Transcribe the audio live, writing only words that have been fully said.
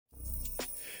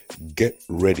Get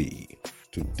ready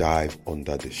to dive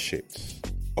under the sheets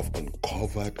of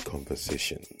uncovered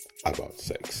conversations about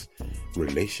sex,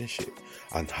 relationship,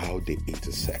 and how they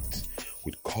intersect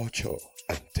with culture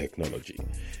and technology.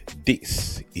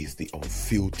 This is the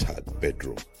Unfiltered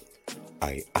Bedroom.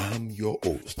 I am your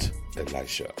host,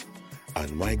 Elisha,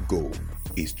 and my goal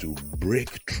is to break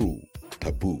through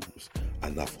taboos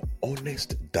and have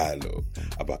honest dialogue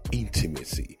about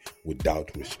intimacy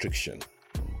without restriction.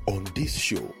 On this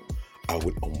show, I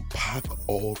will unpack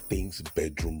all things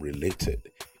bedroom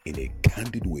related in a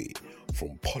candid way,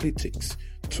 from politics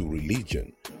to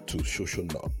religion to social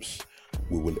norms.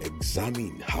 We will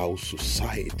examine how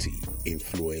society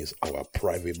influences our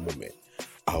private moment.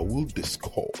 I will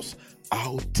discuss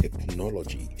how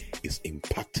technology is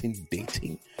impacting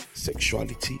dating,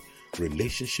 sexuality,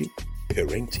 relationship,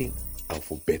 parenting, and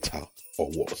for better or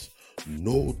worse.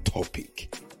 No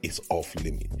topic is off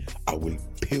limit. I will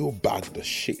peel back the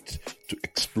shit to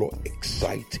explore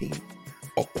exciting,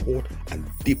 awkward, and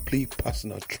deeply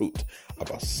personal truth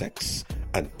about sex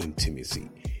and intimacy.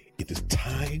 It is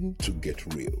time to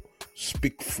get real,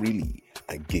 speak freely,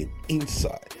 and gain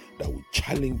insight that will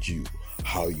challenge you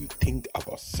how you think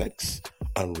about sex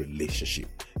and relationship.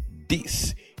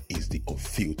 This is the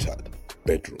Unfiltered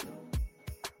Bedroom.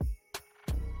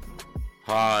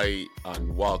 Hi,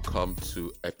 and welcome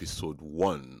to episode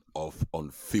 1 of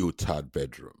Unfiltered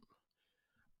Bedroom.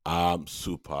 I'm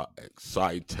super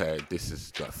excited. This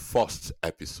is the first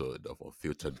episode of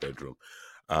Unfiltered Bedroom.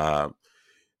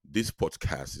 This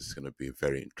podcast is going to be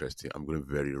very interesting. I'm going to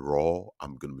be very raw.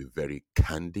 I'm going to be very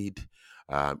candid.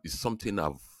 It's something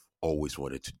I've always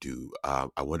wanted to do.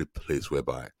 I want a place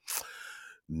whereby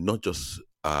not just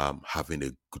having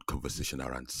a good conversation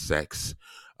around sex,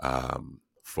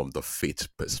 from the faith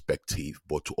perspective,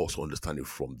 but to also understand it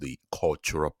from the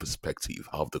cultural perspective,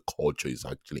 how the culture is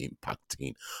actually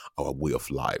impacting our way of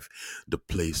life, the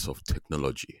place of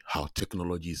technology, how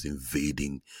technology is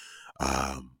invading,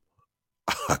 I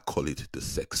call it the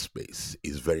sex space.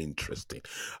 Is very interesting.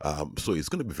 So it's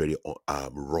going to be very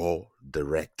raw,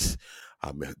 direct.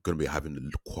 I'm going to be having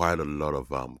quite a lot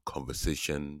of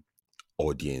conversation,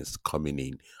 audience coming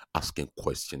in, asking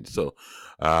questions. So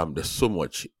there's so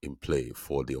much in play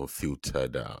for the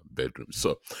Unfiltered Bedroom.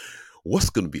 So what's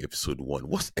going to be episode 1?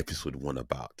 What's episode 1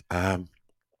 about? I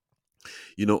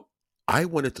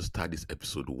wanted to start this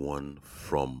episode 1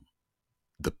 from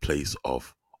the place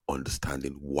of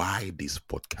understanding why this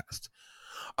podcast.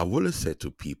 I've always said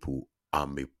to people,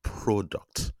 I'm a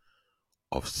product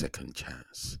of second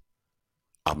chance.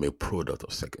 I'm a product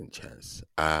of second chance.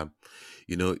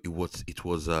 It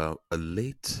was a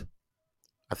late,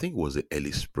 I think it was the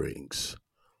early springs.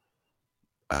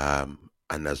 And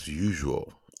as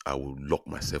usual, I would lock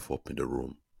myself up in the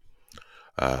room.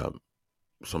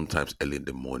 Sometimes early in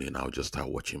the morning, I'll just start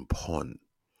watching porn.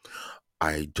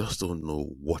 I just don't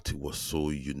know what was so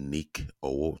unique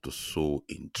or what was so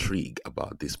intrigued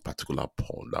about this particular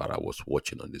porn that I was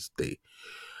watching on this day.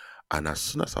 And as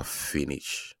soon as I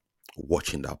finished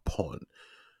watching that porn,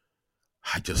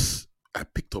 I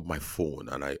picked up my phone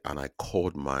and I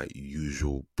called my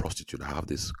usual prostitute. I have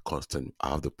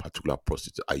the particular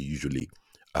prostitute I usually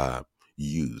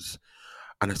use.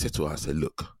 And I said to her, I said,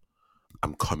 look,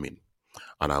 I'm coming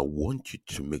and I want you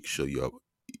to make sure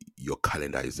your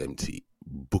calendar is empty.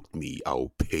 Book me,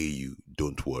 I'll pay you.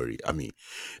 Don't worry. I mean,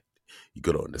 you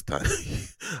gotta understand,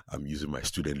 I'm using my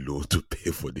student loan to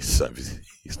pay for this service.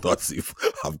 It's not as if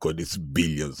I've got this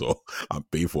billions or I'm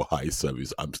paying for high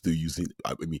service. I'm still using,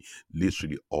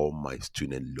 literally all my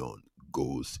student loan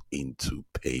goes into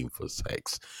paying for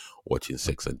sex, watching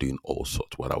sex and doing all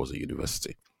sorts while I was at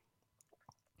university.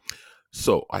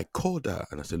 So I called her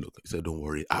and I said, look, he said, don't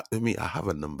worry. I have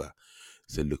a number. I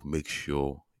said, look, make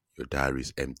sure your diary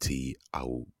is empty.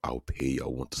 I'll pay you. I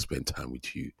want to spend time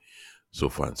with you. So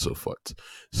far and so forth.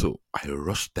 So I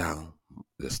rushed down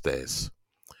the stairs,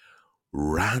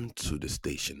 ran to the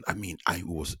station. I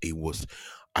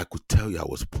could tell you I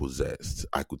was possessed.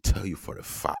 I could tell you for a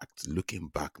fact, looking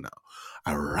back now,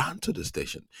 I ran to the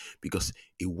station because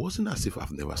it wasn't as if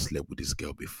I've never slept with this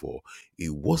girl before.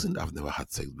 It wasn't I've never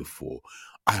had sex before.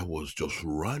 I was just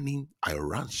running. I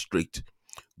ran straight,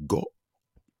 got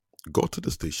to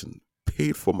the station,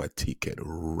 paid for my ticket,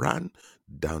 ran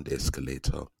down the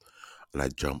escalator, and I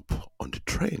jump on the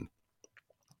train,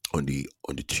 on the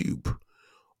tube.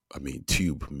 I mean,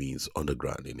 tube means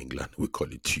underground in England. We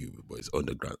call it tube, but it's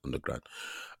underground.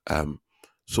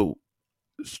 So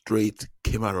straight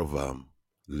came out of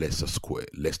Leicester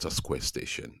Square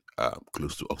station,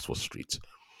 close to Oxford Street.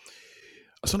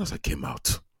 As soon as I came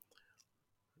out,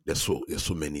 there's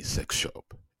so many sex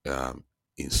shop.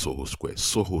 in Soho Square.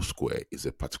 Soho Square is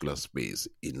a particular space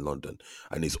in London,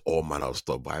 and it's all manner of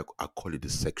stuff, but I call it the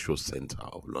sexual center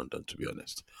of London, to be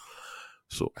honest.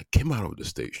 So I came out of the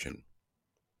station,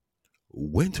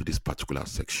 went to this particular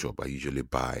sex shop I usually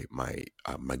buy my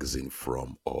magazine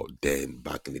from, or then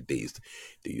back in the days,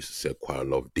 they used to sell quite a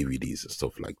lot of DVDs and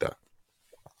stuff like that.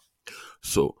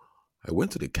 So I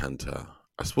went to the counter.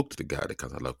 I spoke to the guy at the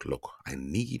counter, like, look, I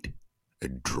need a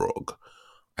drug.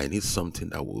 I need something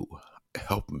that will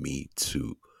help me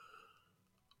to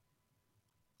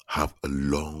have a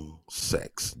long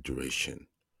sex duration.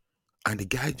 And the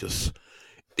guy just,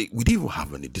 we didn't even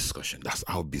have any discussion. That's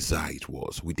how bizarre it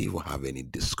was. We didn't even have any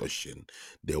discussion.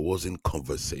 There wasn't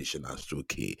conversation as to,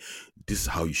 okay, this is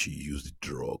how you should use the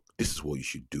drug. This is what you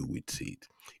should do with it.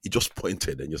 He just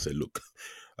pointed and just said, look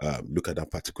at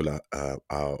that particular,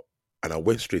 and I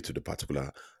went straight to the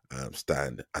particular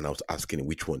stand, and I was asking him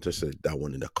which one. Just said that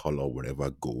one in the color, whatever,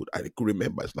 gold. I could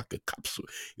remember it's like a capsule.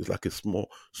 It's like a small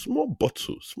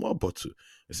bottle, small bottle.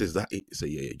 It says that. He said,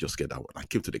 yeah, just get that one. I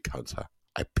came to the counter.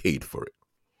 I paid for it.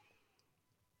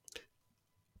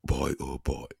 Boy, oh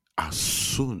boy! As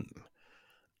soon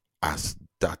as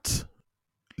that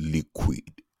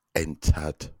liquid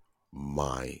entered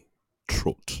my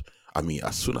throat, I mean,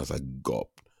 as soon as I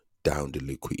gulped down the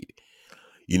liquid,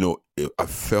 I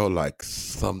felt like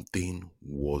something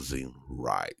wasn't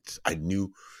right. I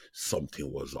knew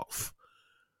something was off.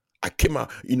 I came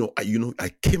out, I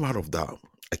came out of that.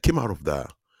 I came out of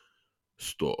that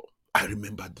store. I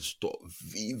remember the store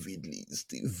vividly.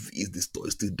 The store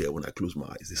is still there when I close my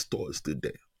eyes. The store is still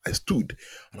there. I stood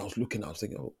and I was looking. I was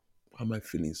thinking, oh, why am I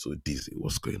feeling so dizzy?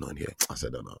 What's going on here? I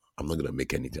said, no, I'm not gonna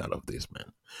make anything out of this,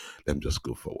 man. Let me just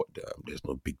go forward. There's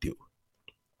no big deal.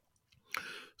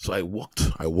 So I walked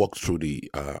through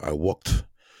because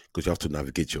you have to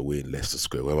navigate your way in Leicester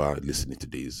Square. Whoever listening to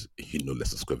this,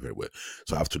 Leicester Square very well.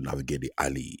 So I have to navigate the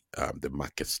alley, the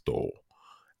market store,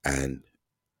 and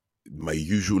my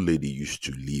usual lady used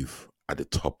to live at the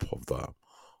top of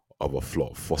a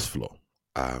floor, first floor.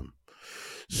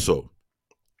 So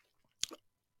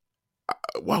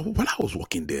while I was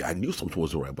walking there, I knew something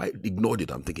wasn't right, but I ignored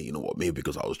it. I'm thinking, you know what, maybe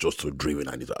because I was just so driven,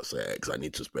 I need to have sex, I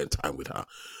need to spend time with her.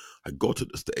 I got to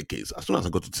the staircase. As soon as I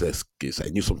got to the staircase, I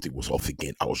knew something was off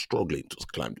again. I was struggling to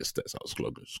climb the stairs.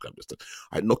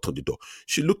 I knocked on the door.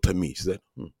 She looked at me. She said,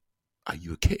 are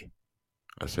you okay?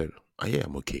 I said, yeah,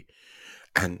 I'm okay.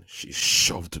 And she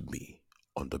shoved me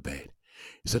on the bed.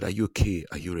 He said, are you okay?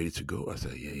 Are you ready to go? I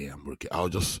said, yeah, I'm okay. I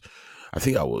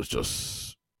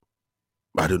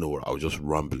don't know what, I was just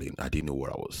rambling. I didn't know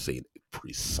what I was saying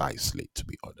precisely, to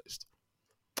be honest.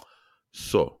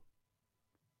 So,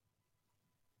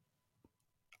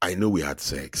 I know we had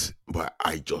sex, but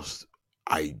I don't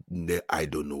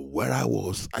know where I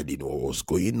was. I didn't know what was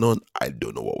going on. I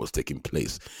don't know what was taking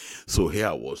place. So here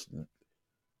I was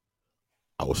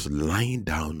lying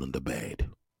down on the bed,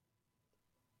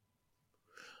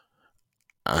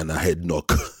 and I had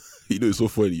knock. It's so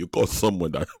funny. You call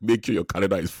someone that make sure your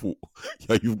calendar is full.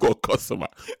 Yeah, you've got a customer.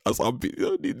 As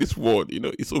this world,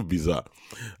 it's so bizarre.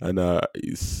 And I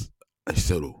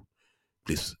said, oh,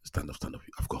 please stand up.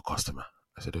 I've got a customer.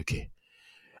 I said, okay.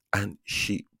 And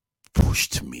she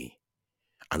pushed me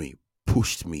out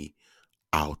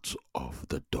of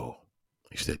the door.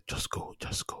 She said, just go.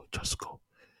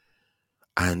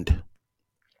 And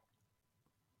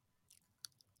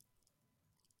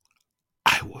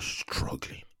I was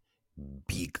struggling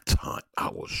big time. I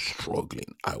was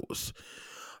struggling. I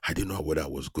didn't know whether I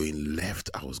was going left,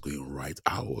 I was going right.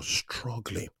 I was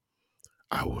struggling.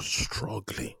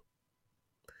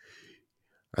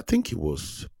 I think it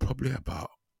was probably about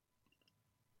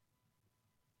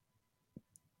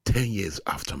 10 years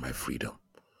after my freedom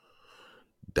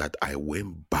that I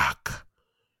went back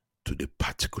to the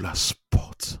particular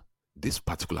spot. This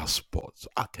particular spot,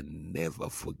 I can never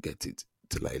forget it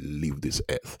till I leave this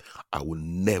earth. I will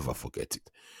never forget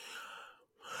it.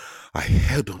 I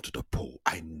held onto the pole.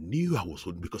 I knew I was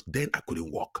holding, because then I couldn't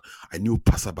walk. I knew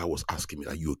passerby was asking me,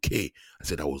 are you okay? I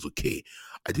said I was okay.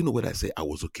 I didn't know whether I said I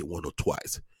was okay one or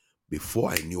twice.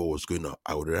 Before I knew what was going on,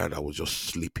 I was just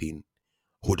sleeping,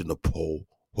 holding the pole.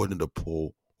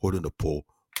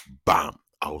 Bam!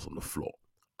 I was on the floor.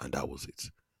 And that was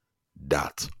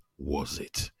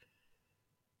it.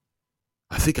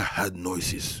 I think I heard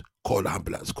noises, call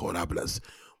ambulance.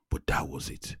 But that was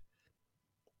it.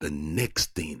 The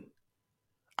next thing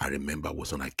I remember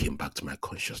was when I came back to my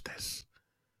consciousness.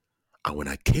 And when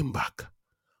I came back,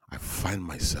 I find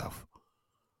myself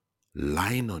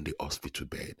lying on the hospital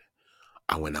bed.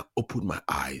 And when I opened my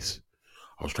eyes,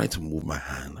 I was trying to move my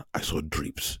hand. I saw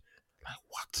drips. Like,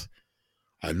 what?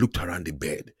 I looked around the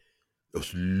bed. There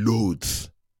was loads.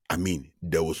 I mean,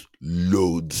 there was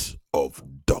loads of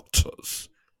doctors.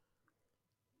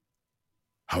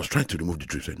 I was trying to remove the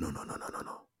drip. Said, no, no, no, no, no,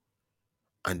 no.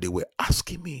 And they were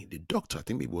asking me, the doctor, I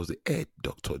think it was the head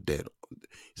doctor then, he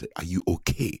said, are you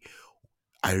okay?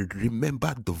 I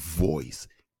remember the voice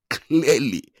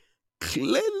clearly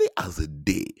as a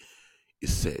day. He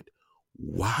said,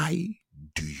 why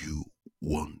do you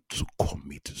want to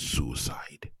commit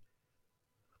suicide?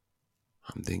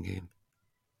 I'm thinking,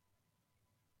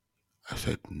 I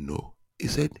said, no. He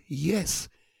said, yes.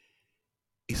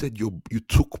 He said, you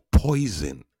took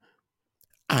poison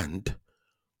and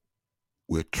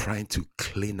we're trying to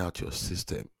clean out your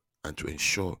system and to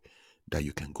ensure that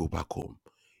you can go back home.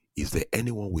 Is there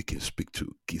anyone we can speak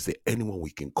to? Is there anyone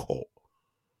we can call?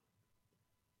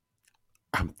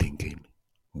 I'm thinking,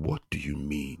 what do you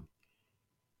mean?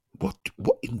 What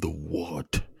in the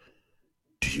world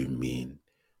do you mean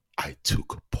I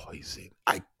took poison?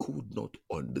 I could not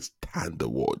understand the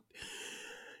word.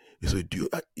 So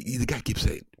the guy keeps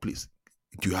saying, please,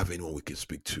 do you have anyone we can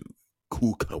speak to?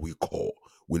 Who can we call?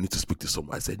 We need to speak to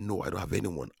someone. I said, no, I don't have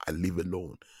anyone. I live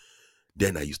alone.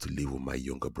 Then I used to live with my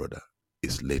younger brother.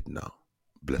 It's late now.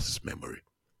 Bless his memory.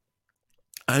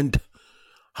 And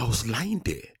I was lying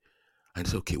there. And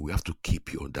it's okay, we have to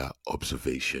keep you under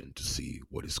observation to see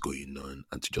what is going on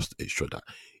and to just ensure that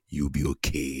you'll be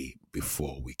okay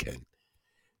before we can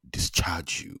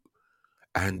discharge you.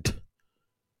 And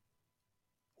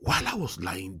while I was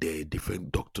lying there,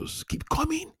 different doctors keep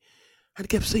coming and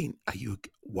kept saying,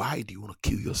 why do you want to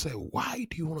kill yourself? Why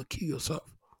do you want to kill yourself?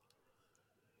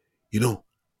 You know,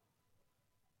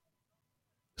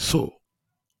 so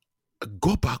I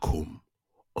got back home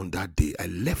on that day. I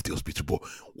left the hospital, but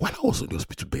while I was on the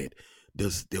hospital bed,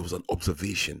 there was an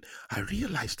observation. I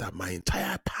realized that my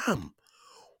entire palm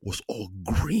was all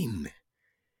green.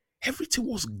 Everything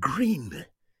was green.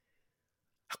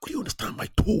 I couldn't understand my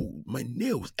toe, my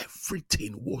nails,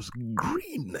 everything was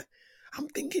green. I'm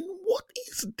thinking, what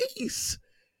is this?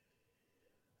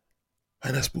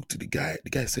 And I spoke to the guy. The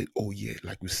guy said, oh yeah,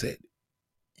 like we said,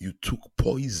 you took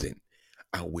poison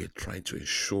and we're trying to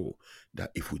ensure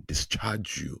that if we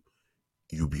discharge you,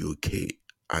 you'll be okay.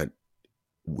 And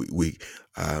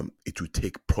it will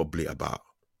take probably about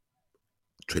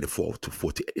 24 to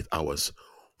 48 hours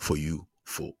for you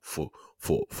for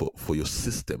your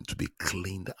system to be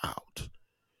cleaned out.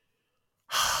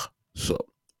 So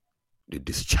they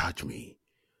discharged me.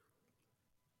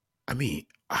 I mean,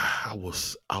 I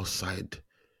was outside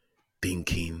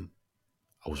thinking,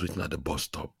 I was waiting at the bus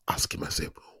stop asking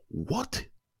myself, what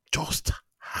just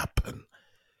happened?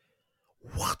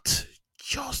 What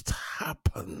just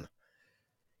happened?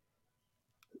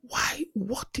 Why?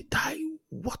 What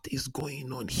is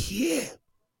going on here?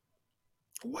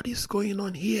 What is going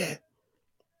on here?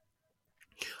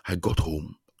 I got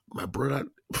home. My brother,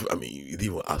 I mean, he didn't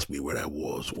even ask me where I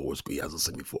was, what was going on. He hasn't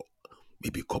seen me for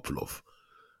maybe a couple of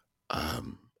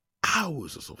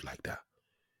hours or something like that.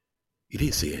 He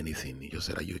didn't say anything. He just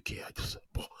said, are you okay?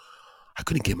 I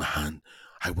couldn't get my hand.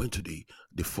 I went to the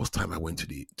first time I went to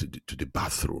the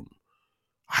bathroom,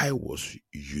 I was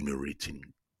urinating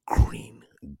green.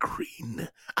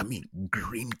 I mean,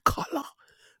 green color.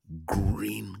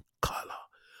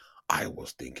 I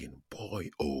was thinking, boy,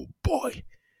 oh boy,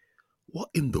 what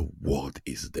in the world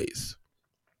is this?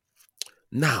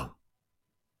 Now,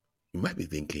 you might be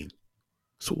thinking,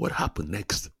 so what happened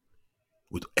next?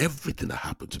 With everything that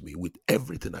happened to me, with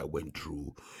everything I went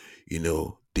through, you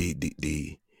know,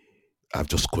 I've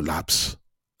just collapsed.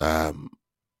 Um,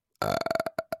 uh,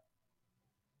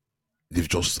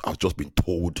 I've just been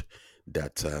told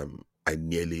that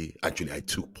I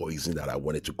took poison, that I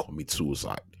wanted to commit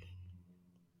suicide.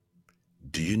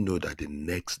 Do you know that the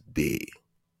next day,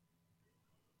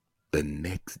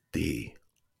 I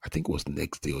think it was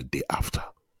next day or day after,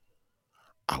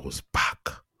 I was back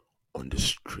on the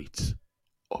streets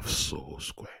of Soho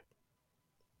Square.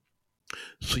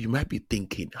 So you might be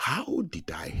thinking, how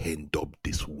did I end up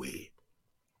this way?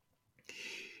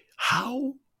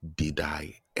 How did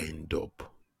I end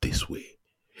up this way?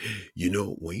 You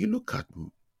know, when you look at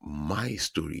my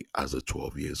story as a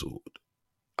 12 years old,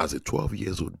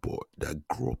 boy that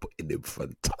grew up in a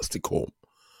fantastic home,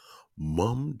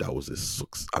 mom that was a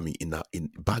success. I mean,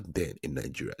 in back then in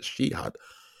Nigeria,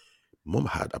 mom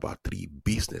had about 3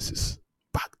 businesses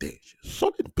back then.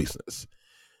 Solid business.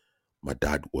 My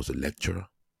dad was a lecturer,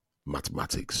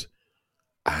 mathematics,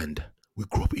 and we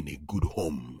grew up in a good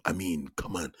home. I mean,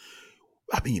 come on.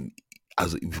 I mean,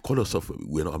 as if you call yourself,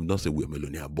 I'm not saying we're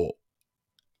millionaire, but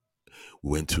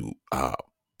we went to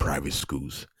private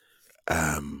schools,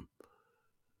 good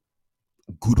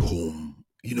home,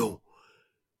 you know.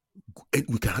 And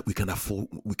we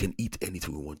can eat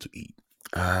anything we want to eat.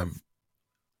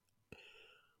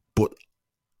 But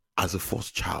as a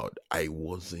first child, I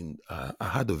wasn't. I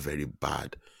had a very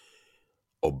bad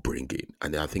upbringing,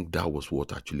 and I think that was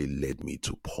what actually led me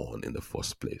to porn in the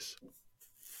first place.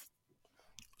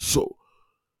 So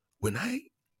when I,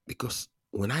 because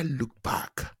when I look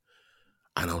back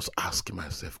and I was asking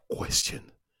myself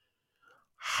question,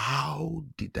 how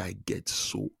did I get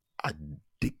so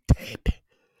addicted?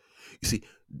 You see,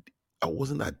 I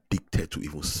wasn't addicted to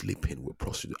even sleeping with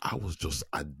prostitutes. I was just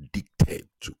addicted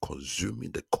to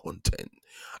consuming the content.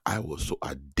 I was so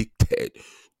addicted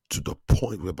to the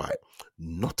point whereby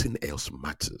nothing else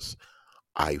matters.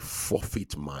 I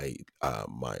forfeit my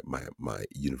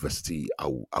university. I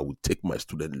would take my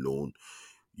student loan,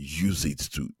 use it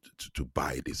to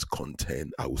buy this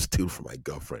content. I would steal from my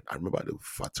girlfriend. I remember the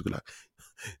particular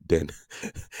then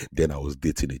then I was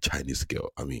dating a Chinese girl.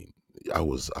 I mean, I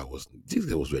was this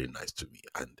girl was very nice to me,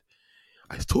 and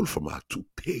I stole from her to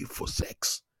pay for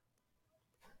sex.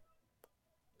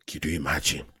 Can you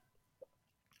imagine?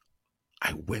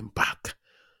 I went back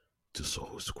to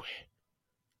Soho Square.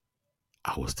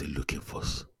 I was still looking for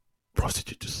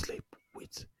prostitute to sleep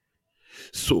with.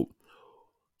 So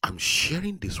I'm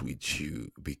sharing this with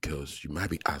you because you might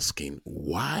be asking,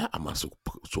 why am I so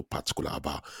particular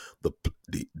about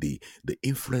the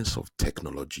influence of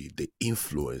technology, the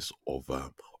influence of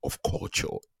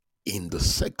culture in the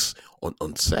sex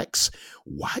on sex?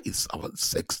 Why is our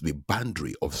sex, the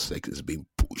boundary of sex is being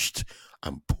pushed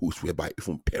and pushed, whereby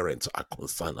even parents are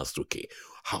concerned as to, okay,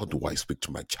 how do I speak to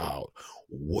my child?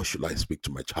 What should I speak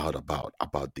to my child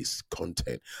about this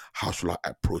content? How should I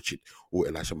approach it? Oh,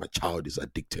 Elisha, my child is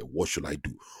addicted. What should I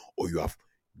do? Or you have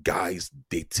guys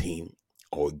dating,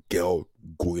 or a girl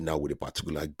going out with a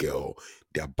particular girl.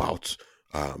 They're about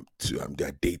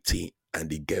they're dating,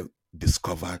 and they get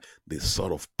discover this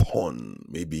sort of porn.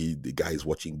 Maybe the guy is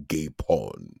watching gay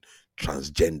porn,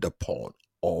 transgender porn,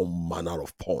 all manner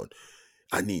of porn.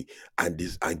 And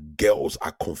girls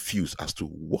are confused as to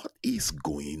what is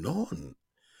going on.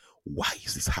 Why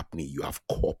is this happening? You have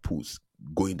couples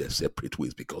going their separate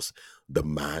ways because the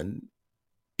man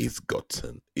is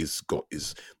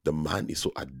the man is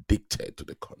so addicted to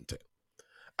the content.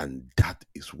 And that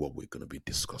is what we're going to be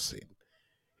discussing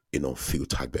in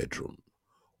Unfiltered Bedroom.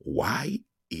 Why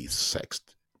is sex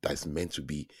that's meant to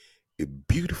be a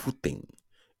beautiful thing,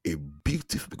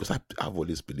 because I've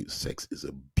always believed sex is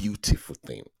a beautiful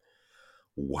thing.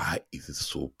 Why is it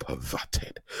so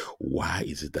perverted? Why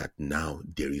is it that now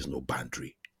there is no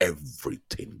boundary?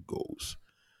 Everything goes.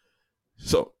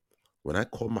 So when I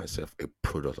call myself a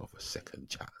product of a second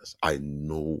chance, I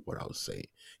know what I was saying.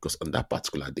 Because on that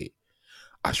particular day,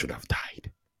 I should have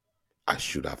died. I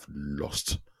should have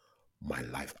lost my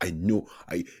life. I know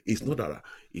it's not that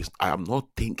I am not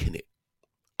thinking it.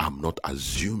 I'm not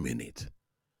assuming it.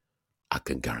 I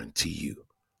can guarantee you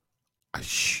I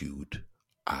should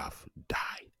have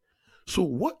died. So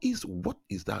what is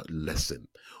that lesson,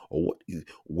 or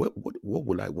what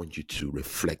will I want you to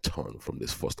reflect on from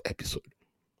this first episode?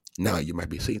 Now you might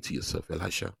be saying to yourself,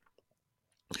 Elisha,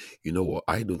 you know what?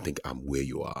 I don't think I'm where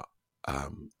you are.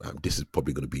 This is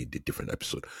probably going to be a different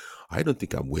episode. I don't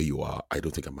think I'm where you are. I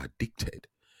don't think I'm addicted.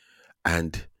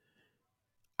 And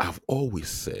I've always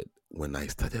said, when I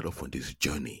started off on this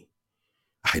journey,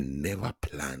 I never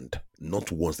planned.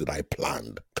 Not once did I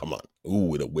planned. Come on, who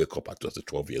would have wake up at just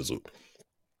 12 years old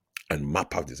and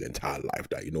map out this entire life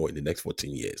that, in the next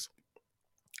 14 years,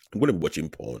 I'm going to be watching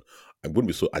porn. I'm going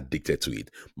to be so addicted to it.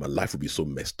 My life will be so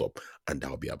messed up, and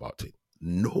that'll be about it.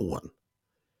 No one.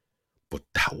 But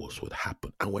that was what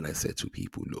happened. And when I said to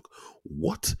people, look,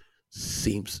 what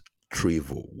seems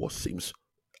trivial, what seems,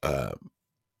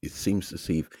 it seems as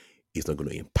if it's not going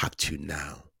to impact you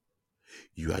now,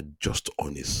 you are just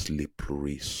on a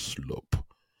slippery slope.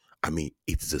 I mean,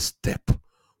 it's a step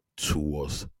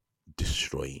towards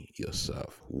destroying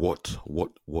yourself. What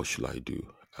should I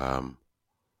do?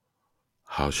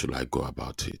 How should I go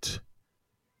about it?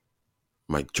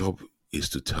 My job is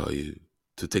to tell you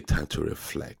to take time to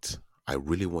reflect. I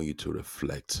really want you to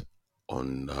reflect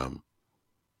on.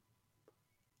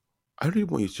 I really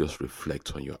want you to just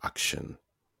reflect on your action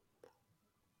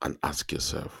and ask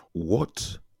yourself,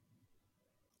 what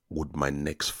would my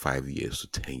next 5 years to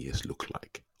 10 years look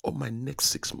like? Or my next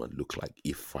 6 months look like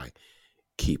if I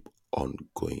keep on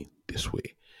going this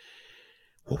way?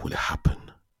 What will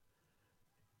happen?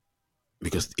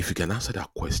 Because if you can answer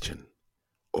that question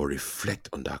or reflect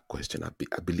on that question, I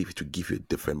believe it will give you a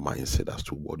different mindset as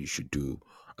to what you should do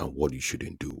and what you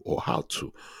shouldn't do, or how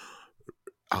to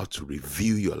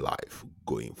review your life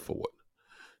going forward.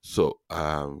 So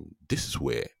this is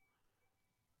where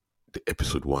the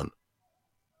episode 1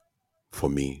 for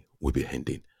me will be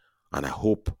ending, and I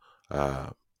hope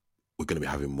we're going to be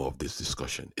having more of this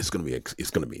discussion. It's going to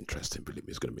be interesting. Believe me,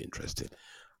 it's going to be interesting.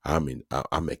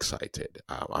 I'm excited.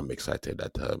 I'm excited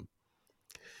that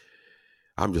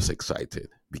I'm just excited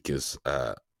because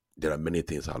there are many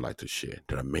things I'd like to share.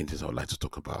 There are many things I'd like to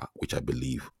talk about, which I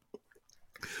believe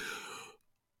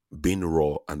being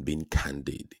raw and being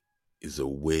candid is a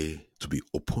way to be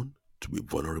open, to be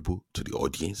vulnerable to the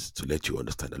audience, to let you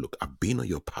understand that, look, I've been on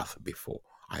your path before.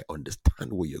 I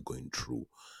understand what you're going through,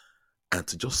 and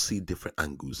to just see different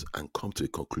angles and come to a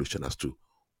conclusion as to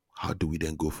how do we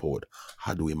then go forward?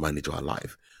 How do we manage our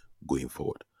life going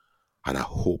forward? And I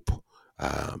hope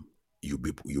you'll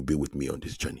be with me on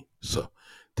this journey. So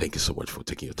thank you so much for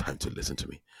taking your time to listen to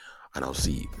me, and I'll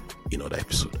see you in another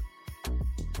episode.